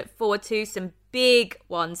tonight to look forward to, some big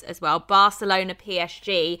ones as well. Barcelona,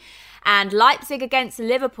 PSG, and Leipzig against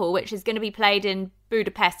Liverpool, which is going to be played in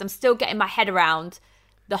Budapest. I'm still getting my head around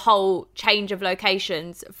the whole change of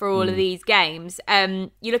locations for all of these games.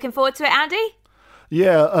 You looking forward to it, Andy?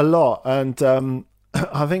 Yeah, a lot. And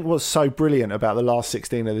I think what's so brilliant about the last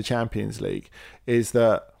 16 of the Champions League is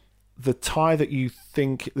that the tie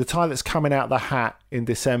that's coming out the hat in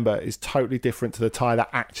December is totally different to the tie that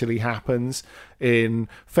actually happens in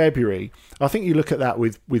February. I think you look at that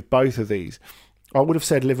with both of these. I would have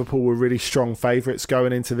said Liverpool were really strong favourites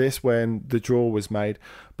going into this when the draw was made.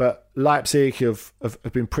 But Leipzig have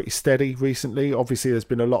been pretty steady recently. Obviously, there's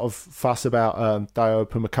been a lot of fuss about Dayot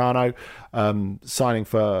Upamecano signing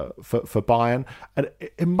for Bayern. And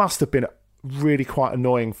it must have been really quite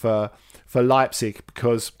annoying for Leipzig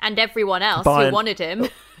because... And everyone else Bayern, who wanted him.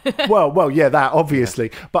 well, yeah, that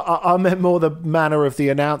obviously. But I meant more the manner of the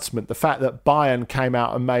announcement. The fact that Bayern came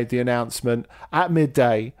out and made the announcement at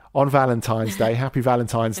midday on Valentine's Day. Happy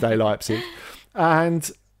Valentine's Day, Leipzig. And,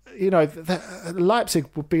 Leipzig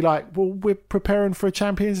would be like, well, we're preparing for a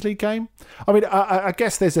Champions League game. I mean, I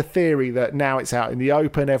guess there's a theory that now it's out in the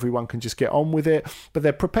open, everyone can just get on with it. But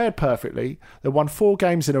they're prepared perfectly. They won 4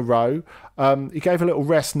 games in a row. He gave a little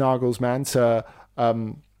rest, Nagelsmann, to...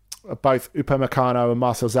 both Upamecano and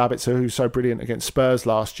Marcel Sabitzer, who's so brilliant against Spurs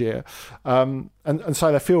last year. And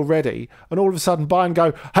so they feel ready. And all of a sudden Bayern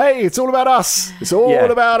go, hey, it's all about us. It's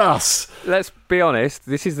all about us. Let's be honest.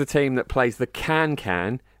 This is the team that plays the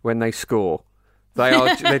can when they score.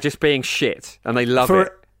 They're just being shit and they love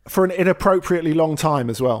it. For an inappropriately long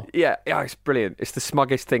time as well. Yeah, it's brilliant. It's the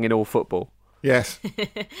smuggest thing in all football. Yes.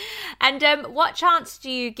 And what chance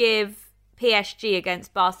do you give PSG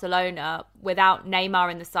against Barcelona without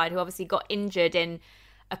Neymar in the side, who obviously got injured in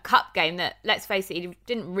a cup game that, let's face it, he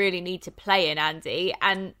didn't really need to play in, Andy?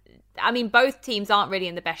 And I mean, both teams aren't really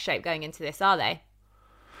in the best shape going into this, are they?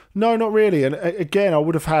 No, not really. And again, I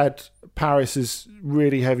would have had Paris as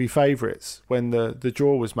really heavy favourites when the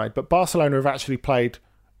draw was made. But Barcelona have actually played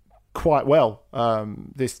quite well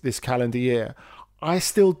this calendar year. I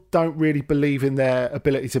still don't really believe in their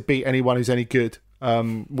ability to beat anyone who's any good.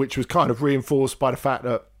 Which was kind of reinforced by the fact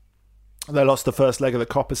that they lost the first leg of the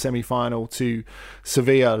Copa semi-final to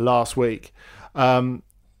Sevilla last week. And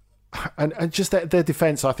just their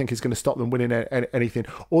defence, I think, is going to stop them winning anything.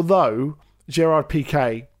 Although Gerard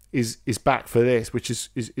Piqué is back for this, which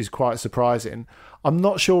is quite surprising. I'm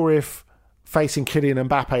not sure if facing Kylian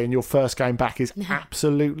Mbappe in your first game back is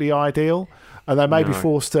absolutely ideal. And they may be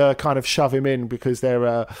forced to kind of shove him in because they're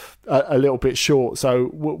a little bit short. So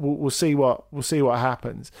we'll see what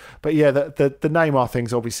happens. But yeah, the Neymar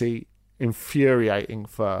thing's obviously infuriating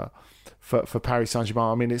for Paris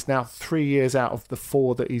Saint-Germain. I mean, it's now 3 years out of the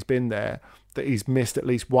 4 that he's been there that he's missed at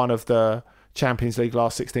least one of the Champions League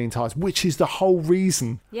last 16 times, which is the whole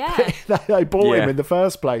reason they bought him in the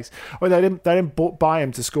first place. Well, they didn't buy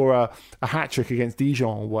him to score a hat-trick against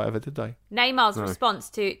Dijon or whatever, did they? Neymar's response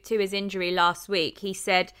to his injury last week, he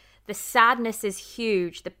said, "The sadness is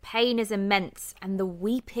huge, the pain is immense, and the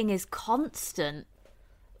weeping is constant."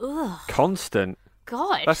 Ugh. Constant?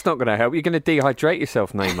 God. That's not going to help. You're going to dehydrate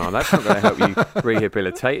yourself, Neymar. That's not going to help you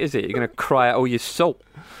rehabilitate, is it? You're going to cry out all your salt.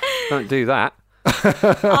 Don't do that.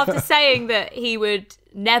 After saying that he would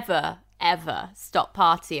never, ever stop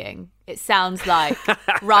partying, it sounds like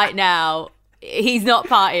right now he's not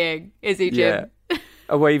partying, is he, Jim? Yeah.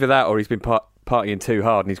 Well, either that or he's been partying too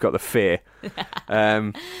hard and he's got the fear.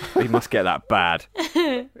 He must get that bad.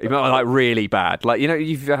 He might like really bad. Like, you know,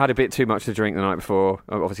 you've had a bit too much to drink the night before.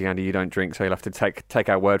 Obviously, Andy, you don't drink, so you'll have to take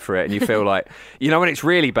our word for it. And you feel like, you know, when it's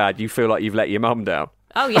really bad, you feel like you've let your mum down.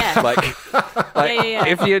 Oh, yeah. Like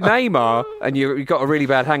if you're Neymar and you've got a really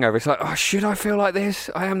bad hangover, it's like, oh, should I feel like this?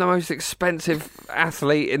 I am the most expensive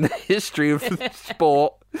athlete in the history of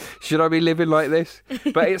sport. Should I be living like this?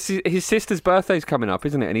 But it's his sister's birthday's coming up,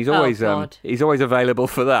 isn't it? And he's always available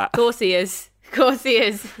for that. Of course he is. Of course he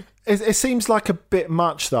is. It seems like a bit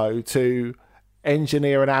much, though, to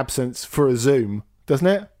engineer an absence for a Zoom, doesn't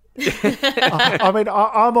it? I mean,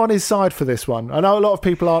 I'm on his side for this one. I know a lot of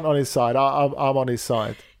people aren't on his side. I'm on his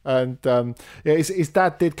side. And his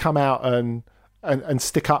dad did come out and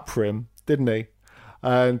stick up for him, didn't he?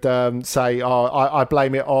 And say, I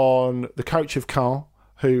blame it on the coach of Caen,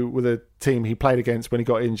 who were the team he played against when he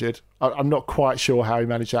got injured. I'm not quite sure how he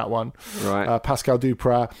managed that one. Right. Pascal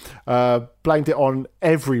Duprat blamed it on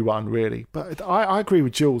everyone, really. But I agree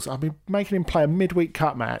with Jules. I mean, making him play a midweek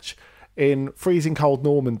cup match in freezing cold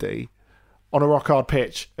Normandy on a rock-hard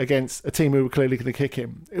pitch against a team who were clearly going to kick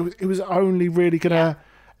him. It was only really going to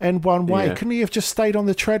end one way. Yeah. Couldn't he have just stayed on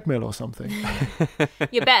the treadmill or something?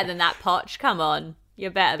 You're better than that, Poch. Come on.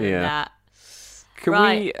 You're better than that. Can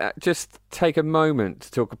we just take a moment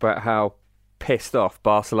to talk about how pissed off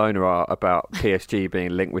Barcelona are about PSG being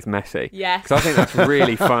linked with Messi? Yes. Because I think that's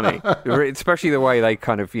really funny, especially the way they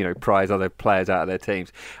kind of, you know, prize other players out of their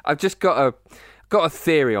teams. I've just got a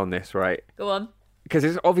theory on this, right? Go on. Because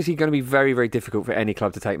it's obviously going to be very, very difficult for any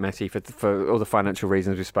club to take Messi for all the financial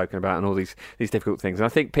reasons we've spoken about and all these difficult things. And I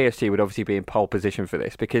think PSG would obviously be in pole position for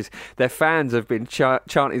this because their fans have been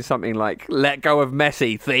chanting something like, "Let go of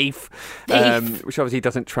Messi, thief," which obviously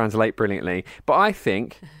doesn't translate brilliantly. But I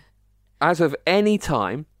think, as of any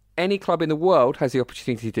time, any club in the world has the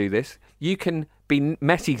opportunity to do this. You can be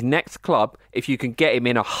Messi's next club if you can get him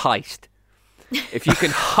in a heist. If you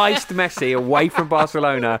can heist Messi away from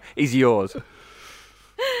Barcelona, he's yours.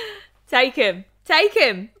 Take him. Do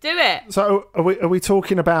it. So are we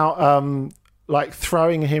talking about like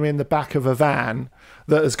throwing him in the back of a van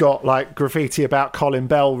that has got like graffiti about Colin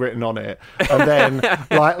Bell written on it, and then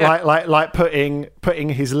like putting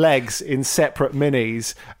his legs in separate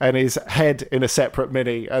minis and his head in a separate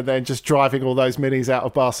mini, and then just driving all those minis out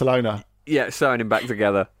of Barcelona? Yeah, sewing him back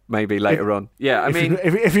together maybe later on. Yeah, I mean,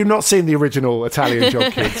 if you've not seen the original Italian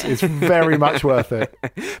Job, kids, it's very much worth it.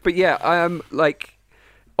 But yeah, like,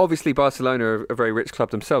 obviously Barcelona are a very rich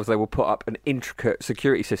club themselves. They will put up an intricate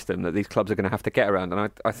security system that these clubs are going to have to get around,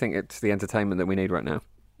 and I think it's the entertainment that we need right now.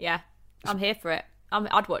 Yeah, I'm here for it.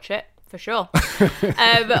 I'd watch it. For sure.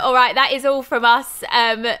 All right, that is all from us.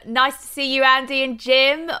 Nice to see you, Andy and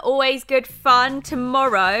Jim. Always good fun.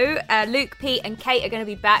 Tomorrow, Luke, Pete and Kate are going to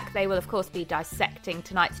be back. They will, of course, be dissecting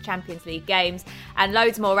tonight's Champions League games and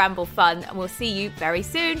loads more Ramble fun. And we'll see you very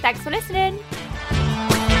soon. Thanks for listening.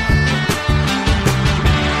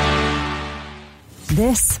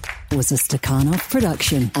 This was a Stakhanov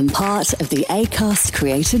production and part of the Acast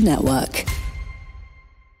Creative Network.